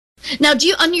Now, do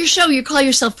you on your show you call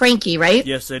yourself Frankie, right?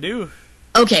 Yes, I do.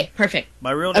 Okay, perfect.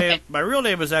 My real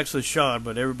name is actually Sean,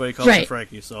 but everybody calls me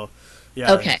Frankie. So,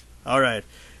 yeah. Okay. All right.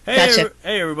 Hey, gotcha.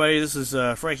 Hey, everybody. This is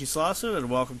Frankie Slauson, and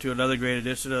welcome to another great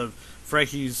edition of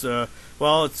Frankie's.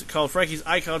 Well, it's called Frankie's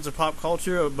Icons of Pop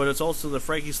Culture, but it's also the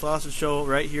Frankie Slauson Show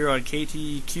right here on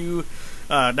KTQ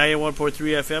 91.3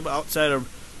 FM outside of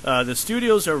the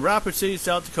studios of Rapid City,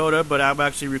 South Dakota. But I'm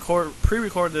actually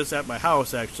pre-recording this at my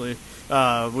house, actually,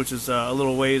 which is a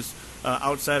little ways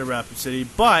outside of Rapid City.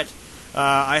 But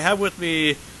I have with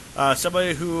me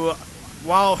somebody who,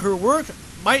 while her work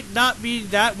might not be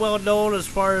that well known as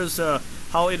far as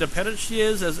how independent she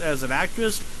is as an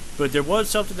actress, but there was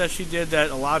something that she did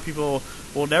that a lot of people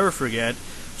will never forget.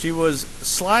 She was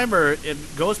Slimer in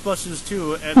Ghostbusters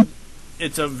 2, and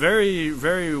it's a very,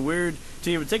 very weird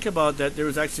to even think about that there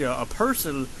was actually a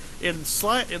person in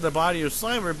the body of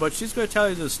Slimer, but she's going to tell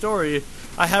you the story.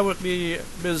 I have with me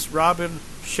Ms. Robin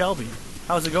Shelby.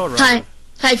 How's it going, Robin?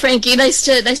 Hi, Frankie. Nice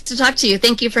to talk to you.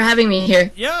 Thank you for having me here.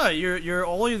 Yeah, you're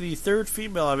only the third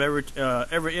female I've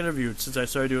ever interviewed since I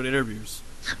started doing interviews.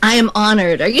 I am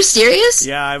honored. Are you serious?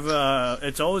 Yeah,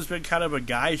 it's always been kind of a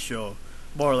guy show,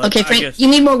 more or less. Okay, Frank, you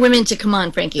need more women to come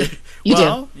on, Frankie. You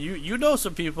know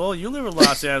some people. You live in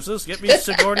Los Angeles. Get me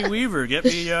Sigourney Weaver. Get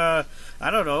me I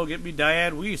don't know. Get me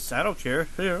Diane Weiss. I don't care.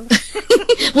 You know.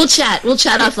 We'll chat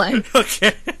offline.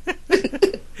 Okay.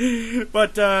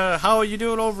 But how are you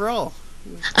doing overall?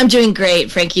 I'm doing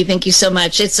great, Frankie. Thank you so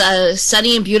much. It's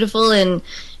sunny and beautiful and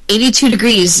 82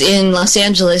 degrees in Los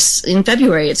Angeles in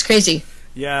February. It's crazy.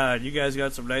 Yeah, you guys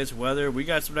got some nice weather. We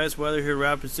got some nice weather here in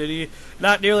Rapid City.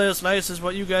 Not nearly as nice as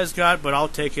what you guys got, but I'll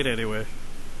take it anyway.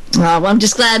 Well, I'm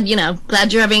just glad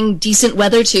you're having decent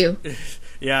weather too.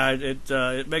 Yeah,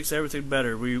 it makes everything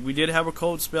better. We did have a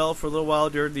cold spell for a little while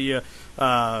during the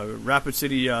Rapid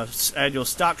City annual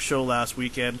stock show last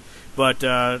weekend, but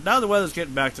now the weather's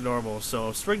getting back to normal,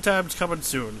 so springtime's coming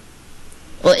soon.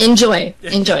 Well, enjoy.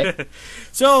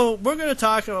 So we're going to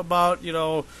talk about,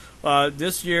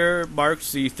 this year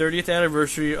marks the 30th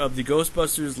anniversary of the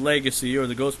Ghostbusters legacy, or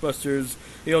the Ghostbusters,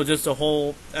 just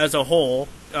as a whole.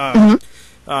 I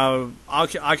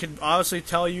can honestly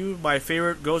tell you my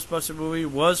favorite Ghostbuster movie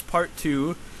was Part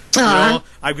 2.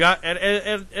 I've got and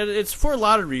it's for a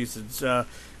lot of reasons.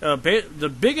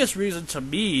 The biggest reason to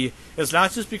me is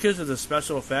not just because of the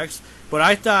special effects, but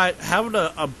I thought having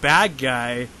a bad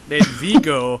guy named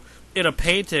Vigo in a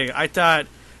painting, I thought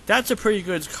that's a pretty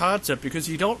good concept because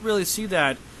you don't really see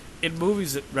that in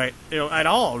movies, at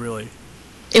all, really.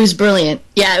 It was brilliant.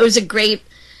 Yeah, it was a great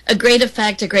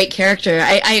effect, a great character.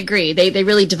 I agree. They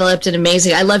really developed it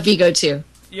amazing. I love Vigo too.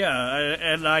 Yeah,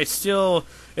 and I still,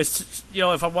 it's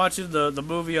if I'm watching the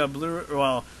movie on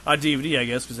on DVD, I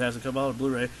guess, because it hasn't come out on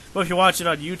Blu-ray. But if you watch it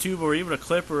on YouTube or even a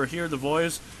clip or hear the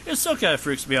voice, it still kind of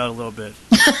freaks me out a little bit.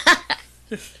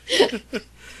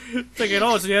 Thinking,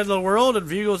 it's the end of the world and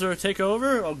Vigo's going to take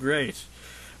over? Oh, great.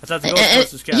 I thought the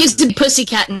Ghostbusters cat. He used to be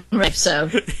Pussycat and Riff, so.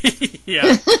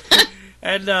 Yeah.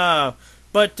 And,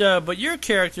 but your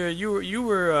character,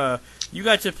 you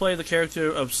got to play the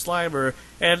character of Slimer,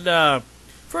 and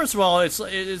first of all, it's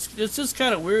just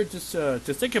kind of weird just to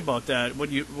think about that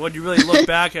when you really look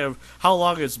back at how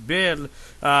long it's been.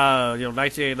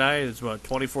 1989 is what,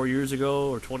 24 years ago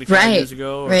or 25 years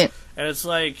ago, right? And it's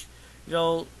like,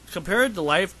 compared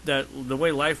to the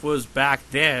way life was back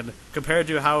then, compared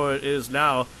to how it is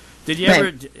now. Did you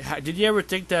ever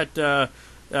think that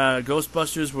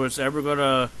Ghostbusters was ever going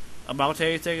to amount to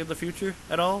anything in the future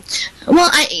at all? Well,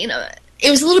 it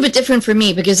was a little bit different for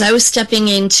me because I was stepping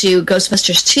into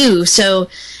Ghostbusters 2, so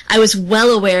I was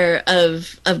well aware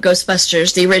of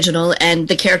Ghostbusters, the original, and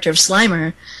the character of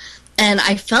Slimer, and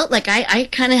I felt like I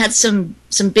kind of had some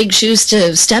big shoes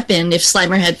to step in if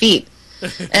Slimer had feet.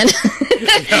 And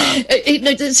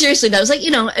seriously, that was like,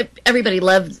 everybody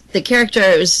loved the character.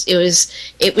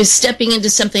 It was stepping into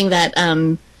something that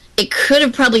it could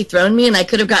have probably thrown me, and I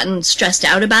could have gotten stressed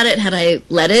out about it had I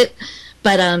let it.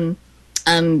 But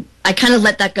I kind of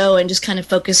let that go and just kind of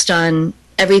focused on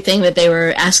everything that they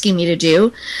were asking me to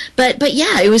do. But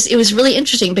yeah, it was really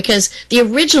interesting because the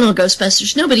original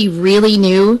Ghostbusters, nobody really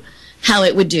knew how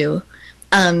it would do.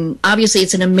 Obviously,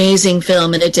 it's an amazing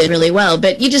film and it did really well,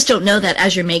 but you just don't know that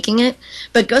as you're making it.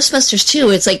 But Ghostbusters 2,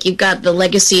 it's like you've got the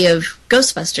legacy of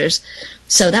Ghostbusters.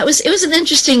 So it was an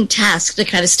interesting task to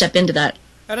kind of step into that.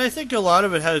 And I think a lot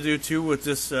of it had to do, too, with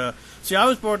this. See, I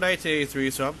was born in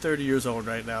 1983, so I'm 30 years old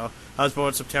right now. I was born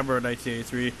in September of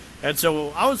 1983. And so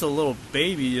I was a little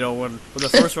baby, when the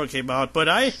first one came out. But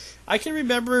I can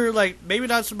remember, maybe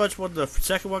not so much when the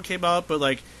second one came out, but,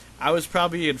 I was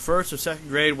probably in first or second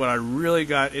grade when I really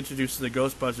got introduced to the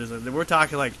Ghostbusters, and we're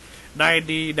talking like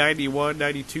 90, 91,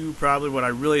 92 probably when I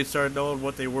really started knowing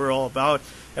what they were all about,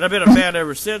 and I've been a fan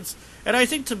ever since. And I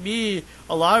think to me,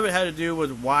 a lot of it had to do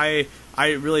with why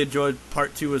I really enjoyed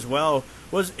Part 2 as well,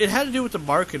 was it had to do with the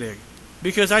marketing.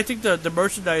 Because I think the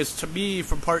merchandise, to me,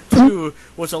 from Part 2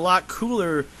 was a lot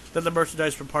cooler than the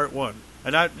merchandise from Part 1.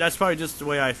 And that's probably just the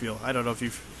way I feel. I don't know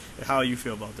how you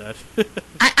feel about that.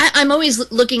 I'm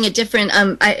always looking at different.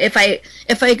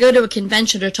 If I go to a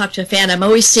convention or talk to a fan, I'm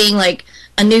always seeing like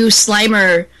a new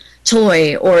Slimer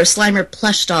toy or a Slimer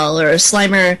plush doll or a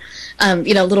Slimer, a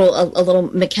little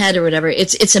maquette or whatever.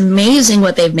 It's amazing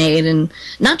what they've made, and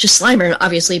not just Slimer,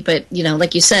 obviously, but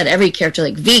like you said, every character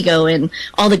like Vigo and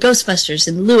all the Ghostbusters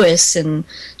and Lewis and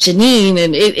Janine,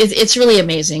 and it's really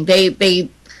amazing.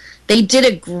 They did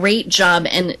a great job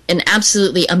and an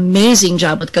absolutely amazing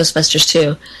job with Ghostbusters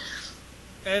 2.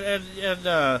 And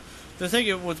the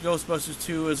thing with Ghostbusters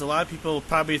 2 is a lot of people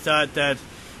probably thought that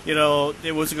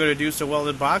it wasn't going to do so well in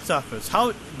the box office.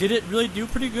 How did it really do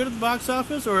pretty good in the box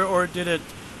office, or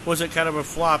was it kind of a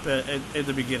flop in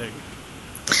the beginning?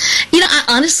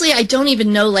 Honestly, I don't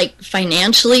even know, like,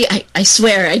 financially. I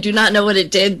swear, I do not know what it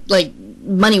did, like,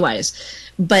 money-wise.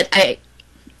 But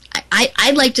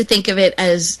I'd like to think of it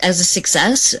as a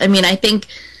success. I mean, I think,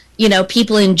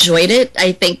 people enjoyed it.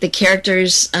 I think the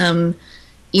characters,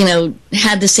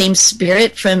 had the same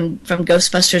spirit from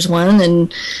Ghostbusters 1,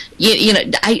 and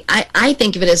I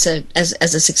think of it as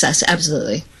a success,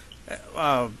 absolutely.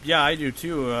 Yeah, I do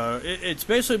too. It's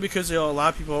basically because a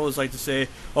lot of people always like to say,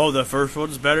 "Oh, the first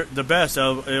one's the best."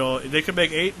 They could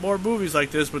make 8 more movies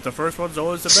like this, but the first one's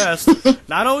always the best.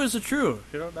 Not always true.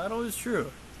 Not always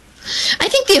true. I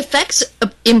think the effects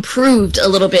improved a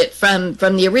little bit from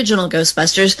the original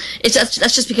Ghostbusters.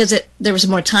 That's just because there was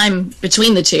more time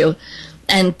between the two,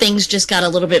 and things just got a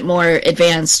little bit more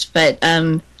advanced. But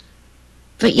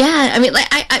yeah, I mean, like,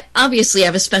 I obviously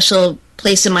have a special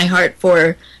place in my heart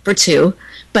for 2.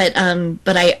 But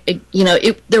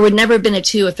there would never have been a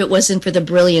 2 if it wasn't for the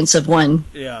brilliance of 1.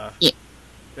 Yeah.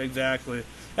 Exactly.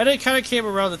 And it kind of came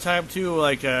around the time too.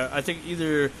 Like I think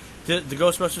either the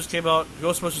Ghostbusters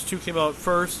 2 came out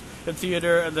first in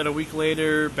theater, and then a week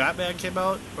later Batman came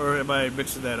out, or am I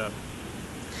mixing that up?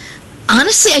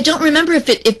 Honestly, I don't remember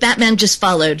if Batman just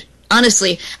followed.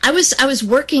 Honestly, I was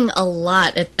working a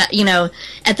lot at that.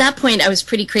 At that point, I was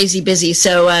pretty crazy busy.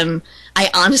 So I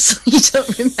honestly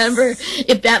don't remember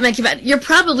if Batman came out. You're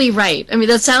probably right. I mean,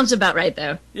 that sounds about right,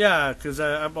 though. Yeah, because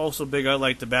I'm also big on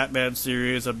like the Batman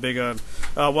series. I'm big on.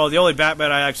 The only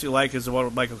Batman I actually like is the one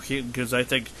with Michael Keaton, because I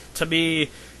think, to me,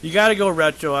 you got to go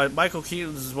retro. Michael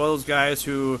Keaton is one of those guys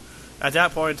who, at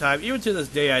that point in time, even to this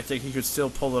day, I think he could still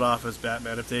pull it off as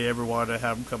Batman if they ever wanted to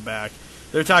have him come back.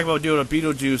 They're talking about doing a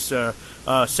Beetlejuice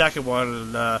second one,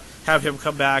 and have him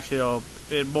come back,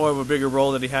 in more of a bigger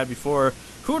role than he had before.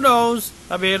 Who knows?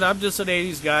 I mean, I'm just an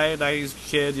 80s guy, a 90s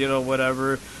kid,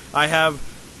 whatever. I have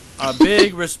a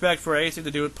big respect for anything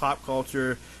to do with pop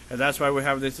culture, and that's why we're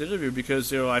having this interview,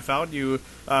 because, I found you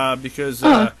because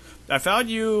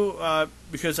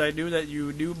I knew that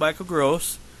you knew Michael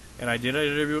Gross, and I did an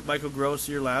interview with Michael Gross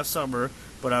here last summer,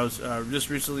 but I was just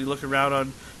recently looking around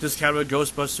on just kind of a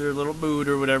Ghostbuster little mood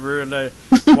or whatever, and I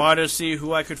wanted to see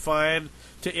who I could find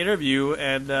to interview,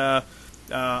 and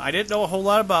I didn't know a whole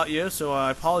lot about you, so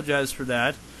I apologize for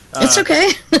that. It's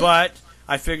okay. But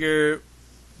I figure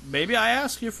maybe I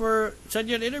send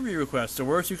you an interview request. The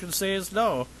worst you can say is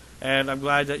no, and I'm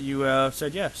glad that you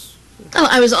said yes. Oh,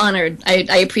 I was honored.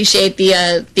 I appreciate the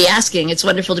asking. It's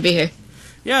wonderful to be here.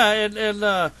 Yeah,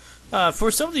 and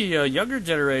for some of the younger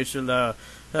generation that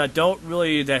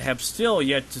have still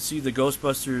yet to see the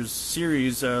Ghostbusters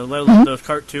series, let alone those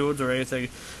cartoons or anything,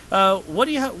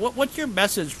 what's your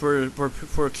message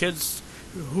for kids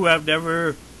who have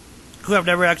never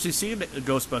actually seen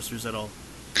Ghostbusters at all?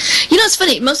 It's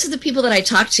funny. Most of the people that I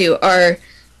talk to are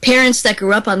parents that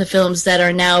grew up on the films that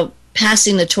are now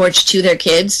passing the torch to their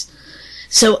kids.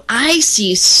 So I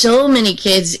see so many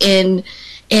kids in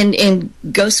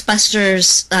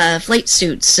Ghostbusters flight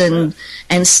suits and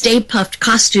Stay Puft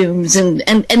costumes, and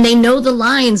they know the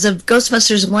lines of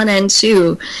Ghostbusters 1 and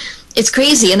 2. It's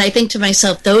crazy, and I think to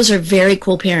myself, those are very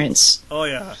cool parents. Oh,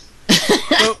 yeah.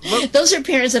 Those are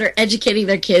parents that are educating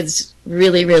their kids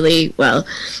really, really well.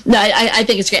 No, I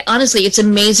think it's great. Honestly, it's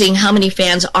amazing how many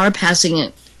fans are passing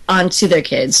it on to their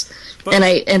kids. And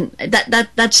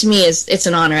that to me it's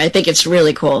an honor. I think it's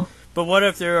really cool. But what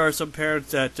if there are some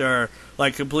parents that are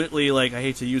like completely, like, I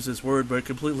hate to use this word, but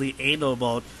completely anal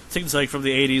about things like from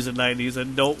the 80s and 90s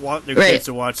and don't want their kids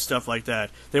to watch stuff like that?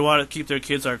 They want to keep their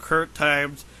kids on current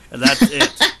times, and that's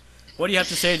it. What do you have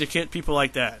to say to people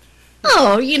like that?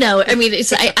 Oh, I mean,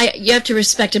 you have to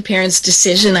respect a parent's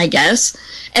decision, I guess.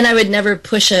 And I would never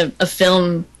push a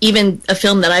film, even a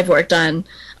film that I've worked on,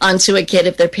 onto a kid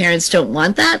if their parents don't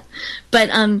want that. But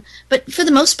for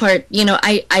the most part,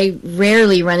 I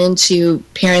rarely run into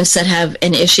parents that have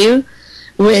an issue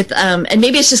with, and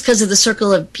maybe it's just because of the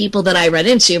circle of people that I run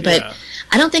into, but yeah.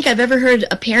 I don't think I've ever heard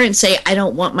a parent say, I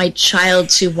don't want my child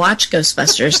to watch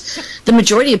Ghostbusters. The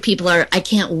majority of people are, I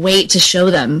can't wait to show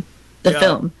them the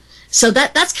film. So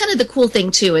that's kind of the cool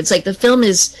thing too. It's like the film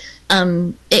is,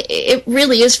 it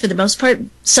really is for the most part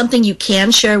something you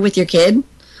can share with your kid,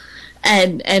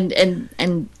 and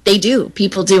they do.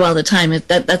 People do all the time.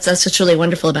 That's what's really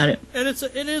wonderful about it. And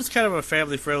it is kind of a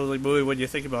family friendly movie when you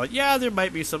think about it. Yeah, there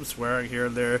might be some swearing here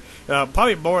and there,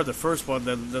 probably more in the first one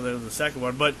than in the second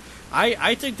one, but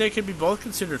I think they can be both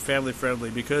considered family friendly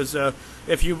because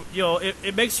if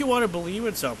it makes you want to believe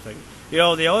in something. They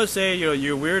always say,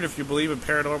 you're weird if you believe in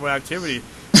paranormal activity.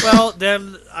 Well,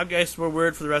 then I guess we're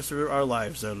weird for the rest of our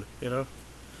lives, then, And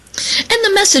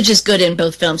the message is good in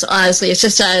both films. Honestly, it's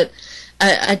just a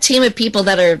team of people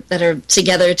that are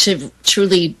together to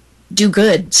truly do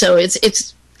good. So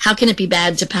it's how can it be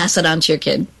bad to pass it on to your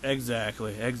kid?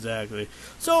 Exactly.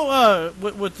 So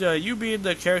with you being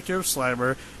the character of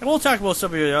Slimer, and we'll talk about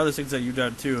some of the other things that you've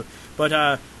done too. But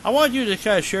I want you to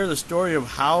kind of share the story of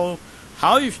how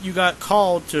you got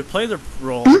called to play the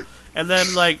role, and then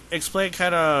explain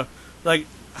kind of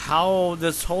how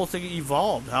this whole thing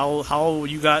evolved, how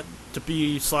you got to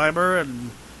be Slimer,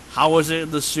 and how was it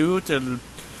in the suit, and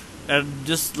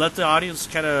just let the audience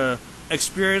kind of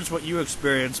experience what you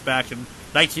experienced back in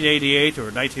 1988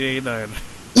 or 1989.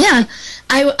 Yeah,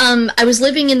 I was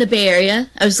living in the Bay Area.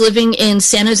 I was living in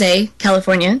San Jose,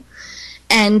 California,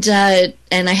 and I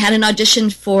had an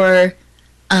audition for.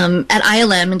 At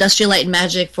ILM, Industrial Light and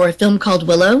Magic, for a film called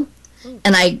Willow.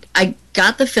 And I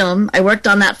got the film. I worked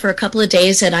on that for a couple of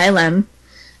days at ILM.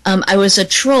 I was a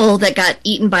troll that got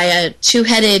eaten by a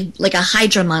two-headed, like a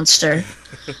Hydra monster.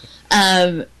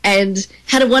 And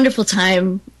had a wonderful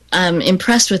time,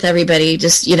 impressed with everybody.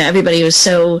 Just, everybody was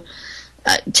so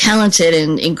talented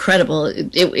and incredible.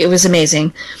 It was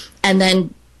amazing. And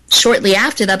then shortly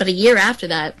after that, about a year after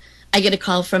that, I get a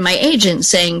call from my agent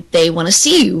saying they want to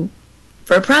see you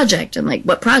for a project. I'm like,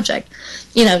 what project?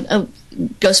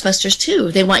 Ghostbusters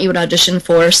 2. They want you to audition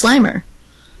for Slimer.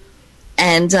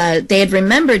 And they had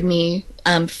remembered me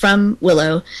from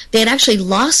Willow. They had actually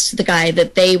lost the guy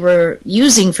that they were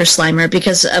using for Slimer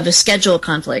because of a schedule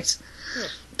conflict.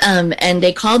 And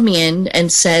they called me in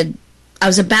and said, I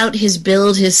was about his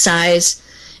build, his size,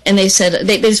 and they said,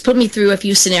 they just put me through a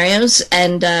few scenarios,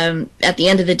 and at the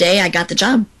end of the day, I got the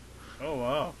job. Oh,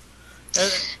 wow.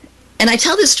 And I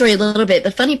tell this story a little bit. The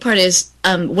funny part is,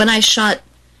 when I shot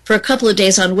for a couple of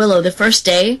days on Willow, the first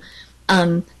day,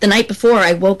 the night before,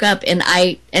 I woke up and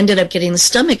I ended up getting the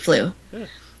stomach flu.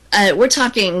 We're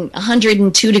talking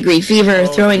 102-degree fever,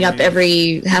 throwing up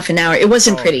every half an hour. It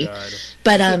wasn't pretty. God.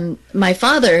 But my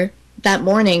father, that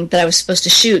morning that I was supposed to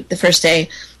shoot the first day,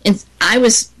 and I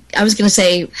was going to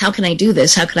say, how can I do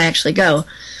this? How can I actually go?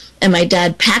 And my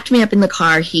dad packed me up in the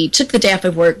car. He took the day off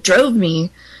of work, drove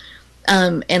me,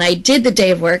 and I did the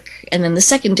day of work, and then the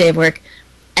second day of work,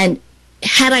 and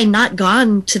had I not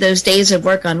gone to those days of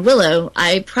work on Willow,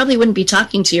 I probably wouldn't be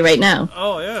talking to you right now.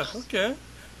 Oh, yeah, okay.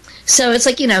 So it's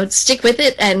like, stick with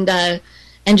it, and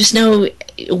just know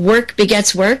work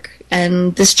begets work,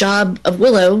 and this job of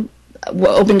Willow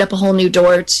opened up a whole new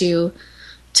door to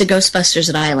Ghostbusters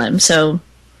at ILM, so...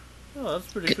 Oh,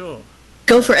 that's pretty cool.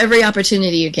 Go for every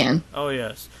opportunity you can. Oh,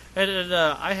 yes. And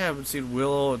I haven't seen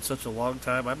Willow in such a long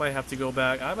time. I might have to go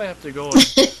back. I might have to go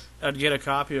and get a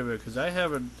copy of it, because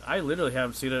I literally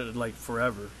haven't seen it in,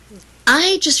 forever.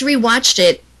 I just rewatched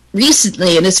it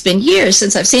recently, and it's been years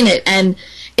since I've seen it, and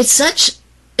it's such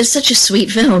a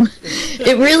sweet film.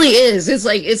 It really is.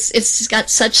 It's got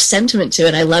such sentiment to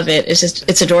it. I love it.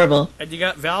 It's adorable. And you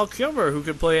got Val Kilmer, who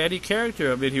can play any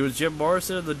character. I mean, he was Jim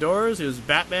Morrison in The Doors. He was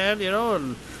Batman,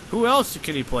 and who else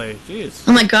can he play? Jeez.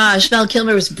 Oh my gosh, Val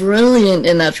Kilmer was brilliant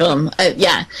in that film.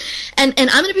 Yeah, and I'm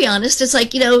going to be honest. It's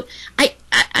like,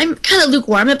 I'm kind of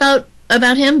lukewarm about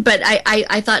him, but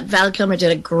I thought Val Kilmer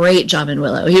did a great job in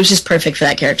Willow. He was just perfect for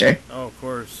that character. Oh, of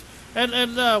course.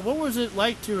 And what was it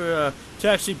like to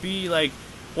actually be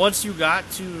once you got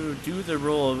to do the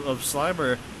role of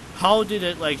Slimer? How did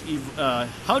it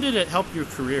how did it help your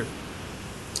career?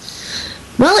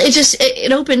 Well,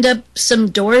 it opened up some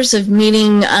doors of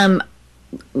meeting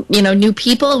new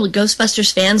people,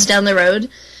 Ghostbusters fans down the road,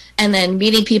 and then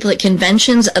meeting people at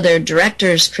conventions, other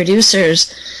directors,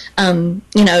 producers,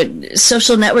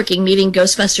 social networking, meeting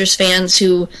Ghostbusters fans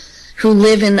who who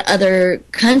live in other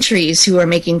countries who are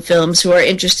making films, who are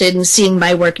interested in seeing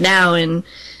my work now. And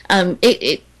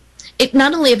it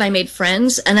not only have I made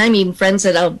friends, and I mean friends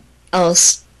that I'll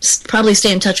probably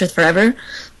stay in touch with forever,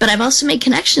 but I've also made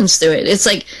connections through it. It's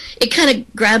like it kind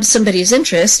of grabs somebody's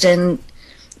interest, and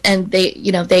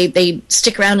they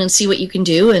stick around and see what you can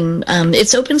do, and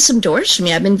it's opened some doors for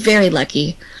me. I've been very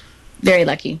lucky, very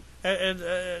lucky. And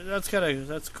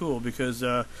that's cool because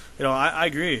I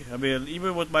agree. I mean,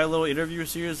 even with my little interview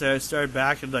series that I started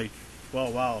back in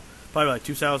probably like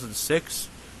 2006.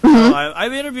 Mm-hmm.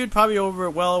 I've interviewed probably over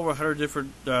 100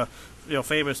 different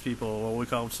famous people, well, we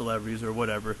call them celebrities or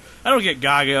whatever. I don't get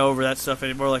gaga over that stuff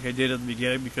anymore like I did in the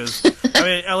beginning because I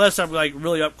mean, unless I'm like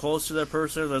really up close to that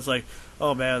person, that's like,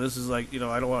 oh man, this is like, I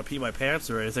don't want to pee my pants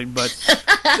or anything, but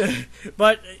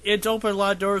but it's opened a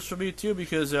lot of doors for me too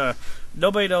because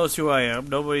nobody knows who I am.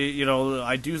 Nobody,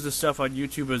 I do this stuff on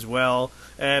YouTube as well,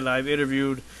 and I've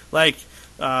interviewed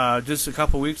just a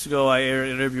couple weeks ago. I aired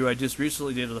an interview I just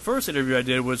recently did. The first interview I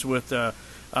did was with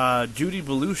Judy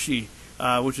Belushi,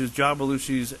 which is John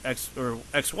Belushi's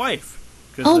ex-wife.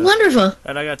 Oh, wonderful!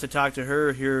 And I got to talk to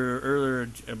her here earlier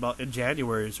in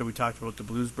January, so we talked about the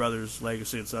Blues Brothers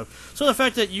legacy and stuff. So the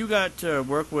fact that you got to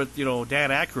work with Dan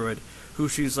Aykroyd, who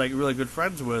she's like really good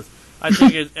friends with, I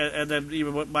think, and then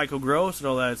even with Michael Gross and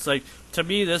all that, it's like, to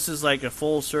me this is like a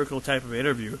full circle type of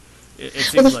interview. It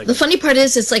seems the funny part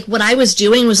is, it's like what I was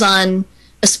doing was on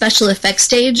a special effects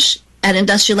stage at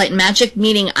Industrial Light and Magic,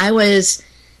 meaning I was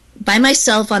by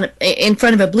myself in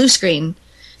front of a blue screen.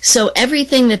 So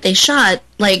everything that they shot,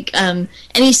 like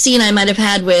any scene I might have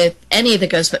had with any of the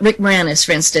ghosts, but Rick Moranis,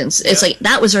 for instance, it's like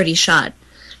that was already shot.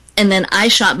 And then I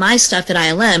shot my stuff at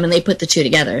ILM, and they put the two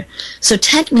together. So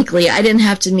technically, I didn't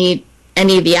have to meet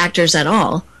any of the actors at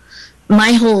all.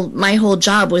 My whole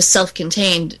job was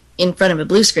self-contained in front of a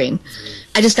blue screen.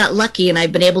 I just got lucky, and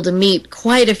I've been able to meet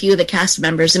quite a few of the cast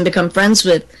members and become friends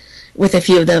with a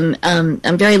few of them.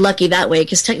 I'm very lucky that way,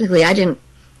 because technically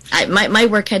my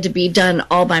work had to be done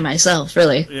all by myself,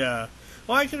 really. Yeah.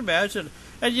 Well, I can imagine.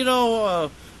 And,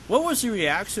 what was the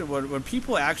reaction when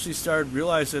people actually started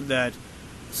realizing that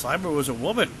Slimer was a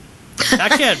woman?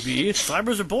 That can't be.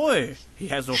 Slimer's a boy. He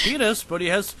has no penis, but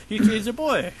he's a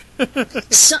boy.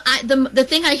 So the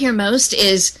thing I hear most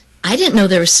is, I didn't know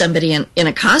there was somebody in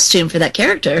a costume for that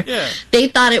character. Yeah. They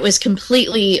thought it was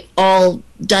completely all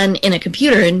done in a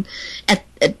computer, and at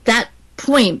that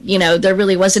point, there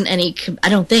really wasn't any, I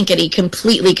don't think, any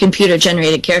completely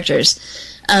computer-generated characters.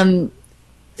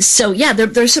 So, yeah,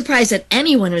 they're surprised that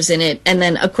anyone was in it, and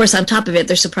then, of course, on top of it,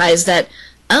 they're surprised that,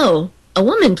 oh, a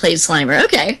woman played Slimer.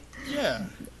 Okay. Yeah.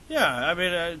 Yeah, I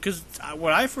mean, because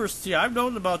when I first I've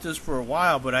known about this for a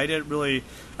while, but I didn't really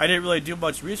do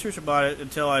much research about it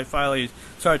until I finally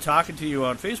started talking to you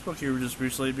on Facebook here just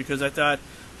recently, because I thought,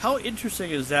 how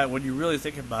interesting is that when you really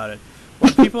think about it?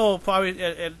 When people probably,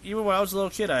 and even when I was a little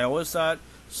kid, I always thought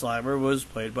Slimer was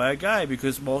played by a guy,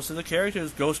 because most of the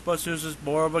characters, Ghostbusters is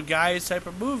more of a guy's type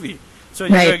of movie. So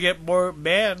you're going to get more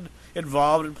men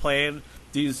involved in playing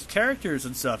these characters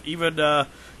and stuff. Even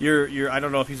your I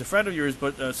don't know if he's a friend of yours,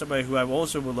 but somebody who I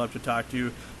also would love to talk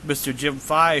to, Mr. Jim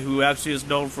Fye, who actually is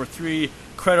known for 3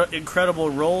 incredible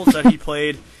roles that he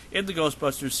played in the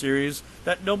Ghostbusters series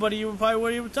that nobody even probably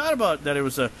would even thought about, that it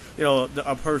was a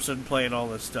person playing all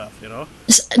this stuff.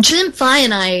 Jim Fye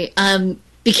and I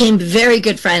became very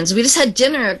good friends. We just had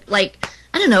dinner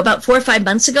about 4 or 5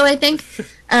 months ago, I think.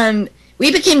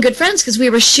 We became good friends because we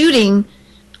were shooting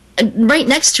right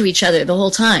next to each other the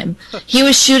whole time. He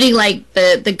was shooting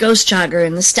the Ghost Jogger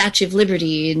and the Statue of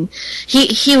Liberty, and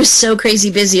he was so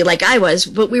crazy busy like I was,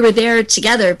 but we were there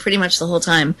together pretty much the whole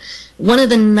time. One of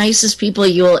the nicest people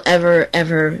you'll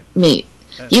ever meet.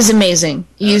 He's amazing.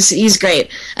 He's great.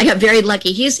 I got very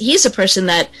lucky. He's a person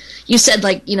that you said,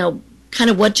 kind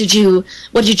of what did you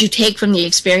take from the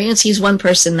experience? He's one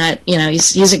person that,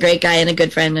 he's a great guy and a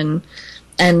good friend,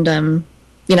 and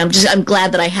I'm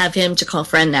glad that I have him to call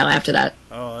friend now after that.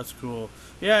 Oh, that's cool.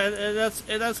 Yeah, and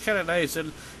that's kind of nice.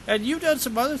 And you've done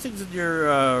some other things in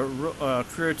your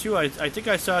career too. I think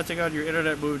I saw a thing on your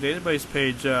Internet Movie Database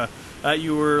page.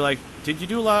 You were did you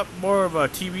do a lot more of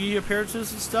TV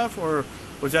appearances and stuff, or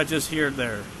was that just here and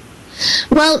there?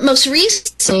 Well, most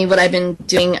recently, what I've been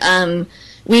doing,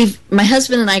 my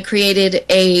husband and I created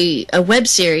a web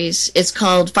series. It's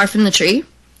called Far From the Tree.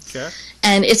 Okay.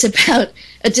 And it's about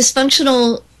a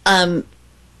dysfunctional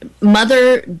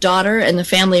mother, daughter, and the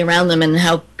family around them, and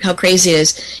how crazy it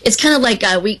is. It's kind of like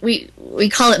we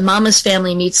call it Mama's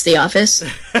Family Meets The Office.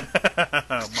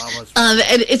 Mama's. And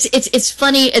it's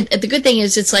funny. And the good thing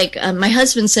is, it's like my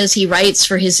husband says he writes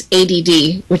for his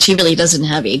ADD, which he really doesn't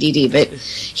have ADD, but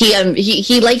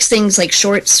he likes things like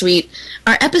short, sweet.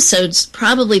 Our episodes,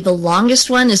 probably the longest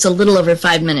one is a little over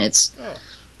 5 minutes.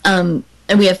 Oh.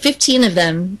 And we have 15 of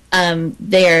them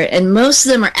there, and most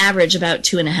of them are average about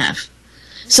 2.5.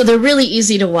 So they're really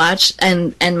easy to watch,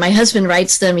 and my husband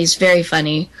writes them. He's very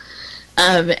funny.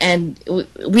 And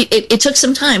it took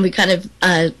some time. We kind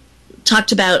of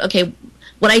talked about, okay,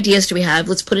 what ideas do we have?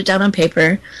 Let's put it down on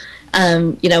paper.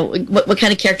 What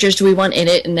kind of characters do we want in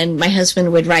it? And then my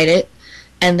husband would write it,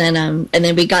 and then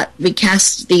we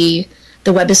cast the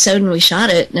webisode and we shot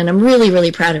it, and I'm really,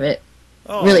 really proud of it.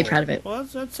 Oh, really proud of it. Well,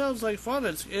 that sounds like fun.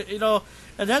 And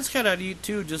that's kind of neat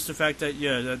too. Just the fact that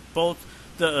that both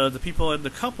the people in the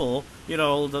couple,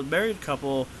 the married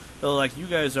couple, like you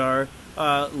guys are,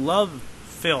 love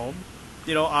film,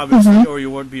 obviously, or you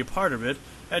wouldn't be a part of it,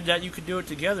 and that you can do it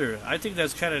together. I think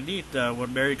that's kind of neat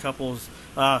when married couples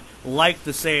like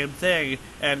the same thing,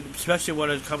 and especially when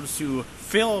it comes to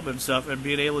film and stuff, and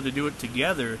being able to do it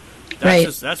together.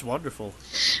 That's wonderful.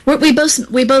 We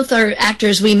both are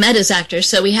actors. We met as actors,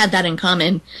 so we had that in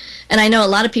common. And I know a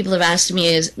lot of people have asked me,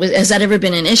 has that ever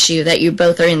been an issue that you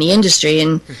both are in the industry?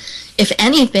 And if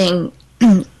anything,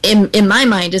 in my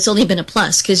mind, it's only been a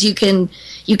plus, because you can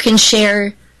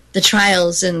share the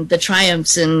trials and the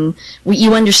triumphs, and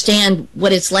you understand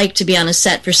what it's like to be on a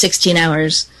set for 16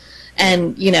 hours.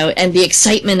 And and the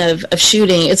excitement of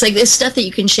shooting. It's like this stuff that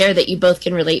you can share that you both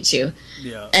can relate to.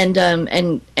 Yeah. And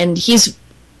I'm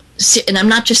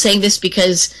not just saying this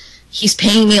because he's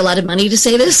paying me a lot of money to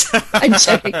say this. I'm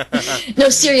joking. No,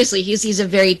 seriously, he's a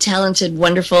very talented,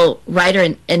 wonderful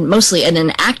writer and mostly an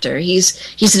actor.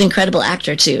 He's an incredible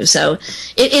actor too. So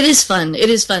it is fun. It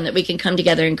is fun that we can come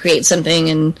together and create something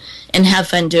and have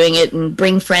fun doing it, and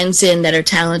bring friends in that are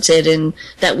talented and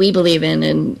that we believe in,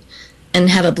 and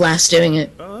have a blast doing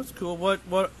it. Oh, that's cool.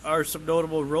 What are some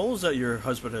notable roles that your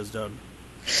husband has done?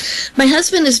 My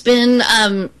husband has been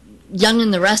Young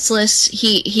and the Restless.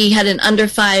 He had an under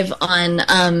 5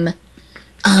 on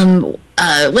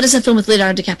what is that film with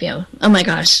Leonardo DiCaprio? Oh my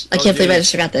gosh, I can't believe I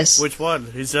just forgot this. Which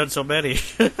one? He's done so many.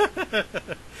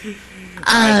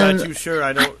 I'm not too sure.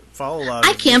 I don't follow a lot.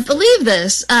 I can't believe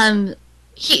this.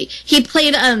 He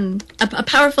played a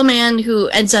powerful man who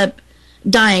ends up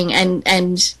dying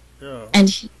and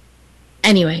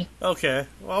anyway. Okay.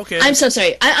 I'm so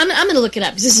sorry. I'm going to look it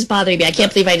up because this is bothering me. I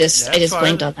can't believe I just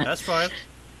blanked on that. That's fine.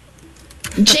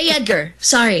 J. Edgar.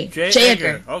 Sorry. J.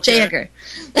 Edgar. Okay. J. Edgar.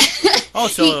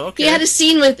 Okay. He had a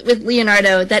scene with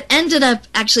Leonardo that ended up,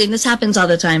 actually, and this happens all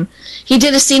the time, he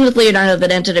did a scene with Leonardo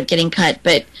that ended up getting cut,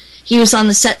 but he was on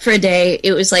the set for a day.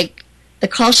 It was like the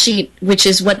call sheet, which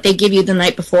is what they give you the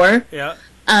night before,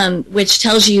 which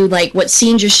tells you like what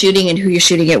scenes you're shooting and who you're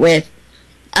shooting it with.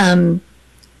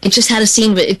 It just had a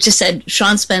scene, it just said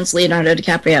Sean Spence, Leonardo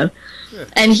DiCaprio. Yeah.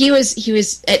 And he was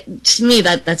to me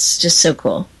that's just so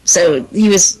cool. So he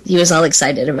was all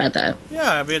excited about that.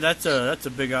 Yeah, I mean that's a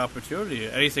big opportunity.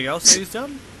 Anything else that he's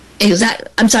done? Exactly.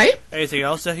 I'm sorry? Anything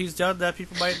else that he's done that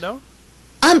people might know?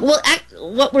 Well,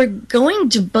 what we're going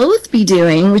to both be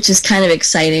doing, which is kind of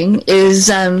exciting, is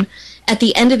at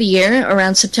the end of the year,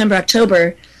 around September,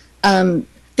 October,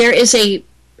 there's a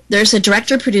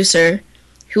director-producer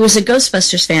who was a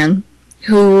Ghostbusters fan,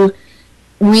 who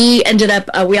we ended up,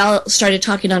 we all started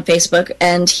talking on Facebook,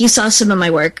 and he saw some of my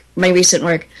work, my recent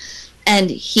work, and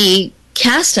he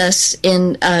cast us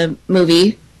in a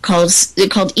movie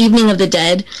called Evening of the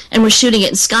Dead, and we're shooting it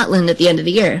in Scotland at the end of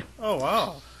the year. Oh,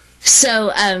 wow.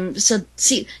 So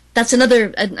see, that's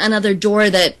another door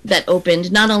that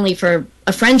opened, not only for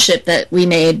a friendship that we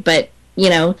made, but,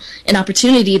 an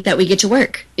opportunity that we get to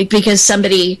work. Because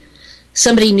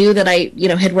somebody knew that I,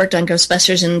 had worked on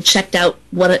Ghostbusters and checked out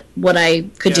what I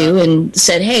could do and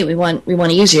said, hey, we want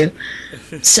to use you.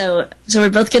 so we're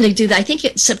both going to do that. I think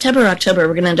it's September or October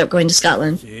we're going to end up going to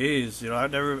Scotland. Jeez,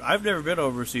 I've never been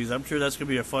overseas. I'm sure that's going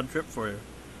to be a fun trip for you.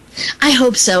 I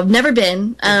hope so. I've never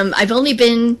been. I've only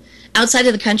been outside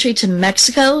of the country to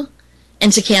Mexico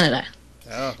and to Canada.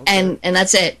 Oh, okay. And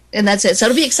that's it. So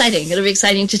it'll be exciting. It'll be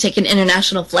exciting to take an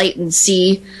international flight and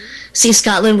see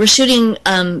Scotland. We're shooting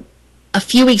a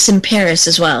few weeks in Paris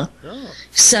as well. Oh.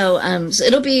 So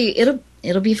it'll be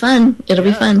fun. It'll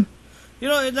be fun.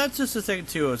 And that's just the thing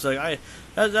too. It's like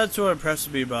that's what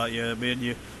impresses me about you. I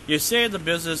mean, you stay in the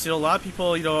business. A lot of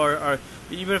people, are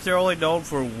even if they're only known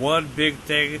for one big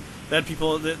thing, then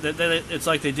people then it's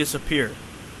like they disappear.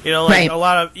 Right. A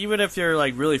lot of, even if they're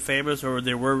like really famous or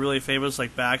they were really famous,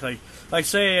 like back like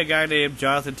say a guy named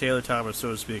Jonathan Taylor Thomas,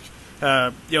 so to speak.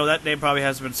 That name probably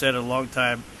hasn't been said in a long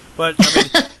time, but I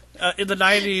mean. in the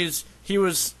 90s, he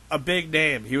was a big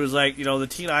name. He was like, the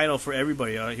teen idol for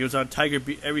everybody. He was on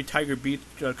every Tiger Beat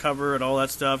cover and all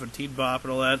that stuff, and Teen Bop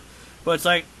and all that. But it's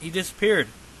like he disappeared,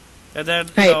 and then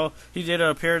he did an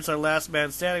appearance on Last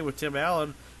Man Standing with Tim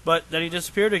Allen, but then he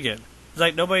disappeared again. It's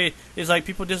like nobody. It's like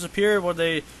people disappear when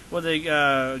they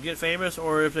get famous,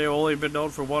 or if they've only been known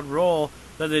for one role,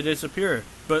 then they disappear.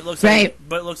 But it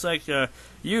looks like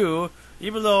you,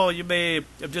 even though you may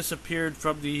have disappeared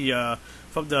from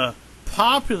the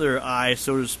popular eye,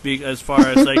 so to speak, as far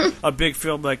as like a big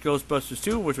film like Ghostbusters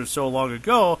 2, which was so long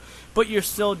ago, but you're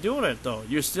still doing it though.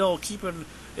 You're still keeping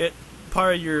it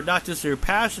part of your, not just your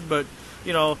passion, but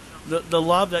the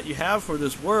love that you have for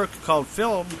this work called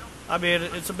film. I mean,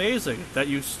 it's amazing that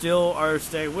you still are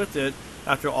staying with it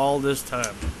after all this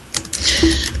time.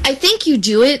 I think you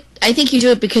do it. I think you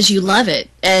do it because you love it,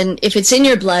 and if it's in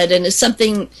your blood and it's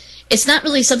something, it's not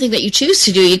really something that you choose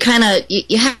to do. You kind of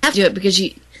you have to do it because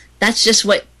that's just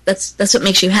that's what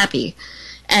makes you happy,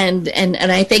 and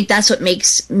I think that's what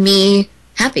makes me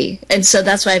happy, and so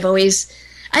that's why you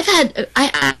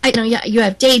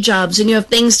have day jobs and you have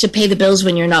things to pay the bills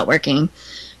when you're not working,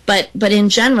 but in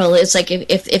general, it's like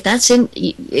if that's in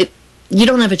it, you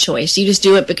don't have a choice. You just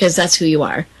do it because that's who you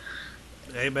are.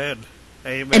 Amen.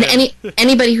 And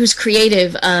anybody who's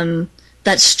creative,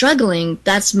 that's struggling,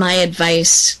 that's my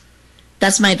advice.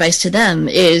 That's my advice to them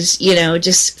is,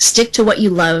 just stick to what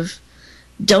you love.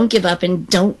 Don't give up, and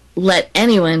don't let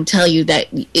anyone tell you that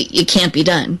it can't be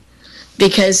done,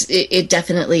 because it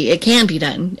definitely can be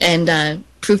done, and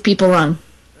prove people wrong.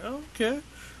 Okay.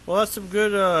 Well, that's some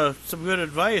good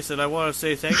advice, and I want to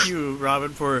say thank you, Robin,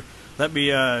 for letting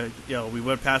me, we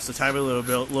went past the time a little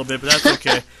bit, but that's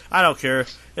okay. I don't care.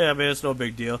 Yeah, I mean, it's no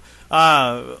big deal.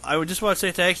 I would just want to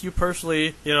say thank you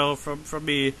personally, from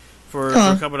me, for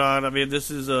coming on. I mean,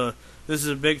 this is a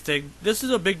big thing. This is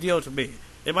a big deal to me.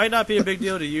 It might not be a big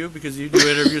deal to you because you do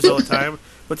interviews all the time,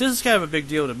 but this is kind of a big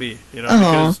deal to me.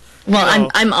 Because,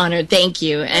 I'm honored. Thank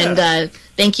you, and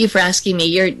thank you for asking me.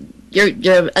 You're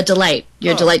a delight.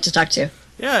 You're a delight to talk to.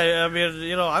 Yeah, I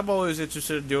mean, I'm always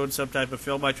interested in doing some type of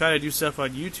film. I try to do stuff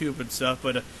on YouTube and stuff,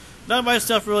 but none of my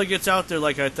stuff really gets out there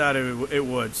like I thought it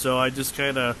would. So I just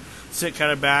kind of sit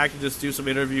back and just do some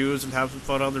interviews and have some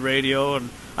fun on the radio. And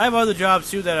I have other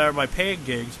jobs too that are my paying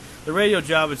gigs. The radio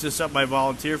job is just something I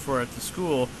volunteer for at the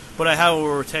school, but I have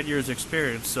over 10 years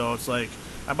experience, so it's like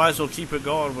I might as well keep it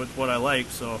going with what I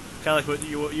like. So kind of like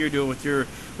what you're doing with your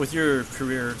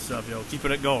career and stuff,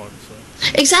 keeping it going. So.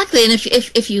 Exactly, and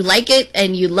if you like it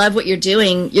and you love what you're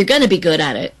doing, you're going to be good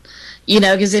at it.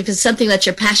 Because if it's something that's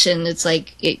your passion, it's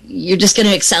like you're just going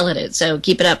to excel at it. So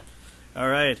keep it up. All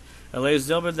right, ladies and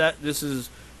gentlemen, this is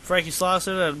Frankie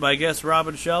Slauson and my guest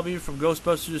Robin Shelby from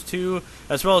Ghostbusters 2,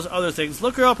 as well as other things.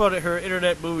 Look her up on her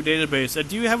Internet Movie Database. And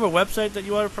do you have a website that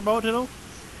you want to promote,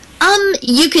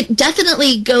 You could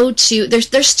definitely go to,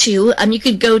 there's two. You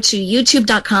could go to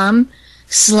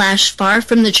youtube.com/Far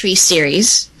From the Tree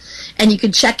series, and you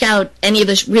could check out any of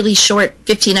the really short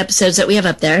 15 episodes that we have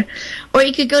up there. Or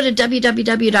you could go to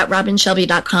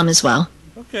www.robinshelby.com as well.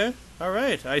 Okay. All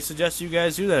right. I suggest you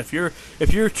guys do that.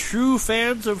 If you're true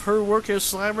fans of her work as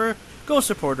Slammer, go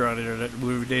support her on Internet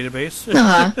Movie Database.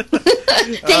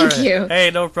 Thank you. Hey,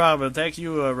 no problem. Thank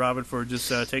you, Robin, for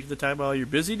just taking the time out of your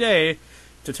busy day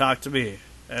to talk to me.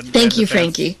 Thank you,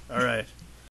 Frankie. All right.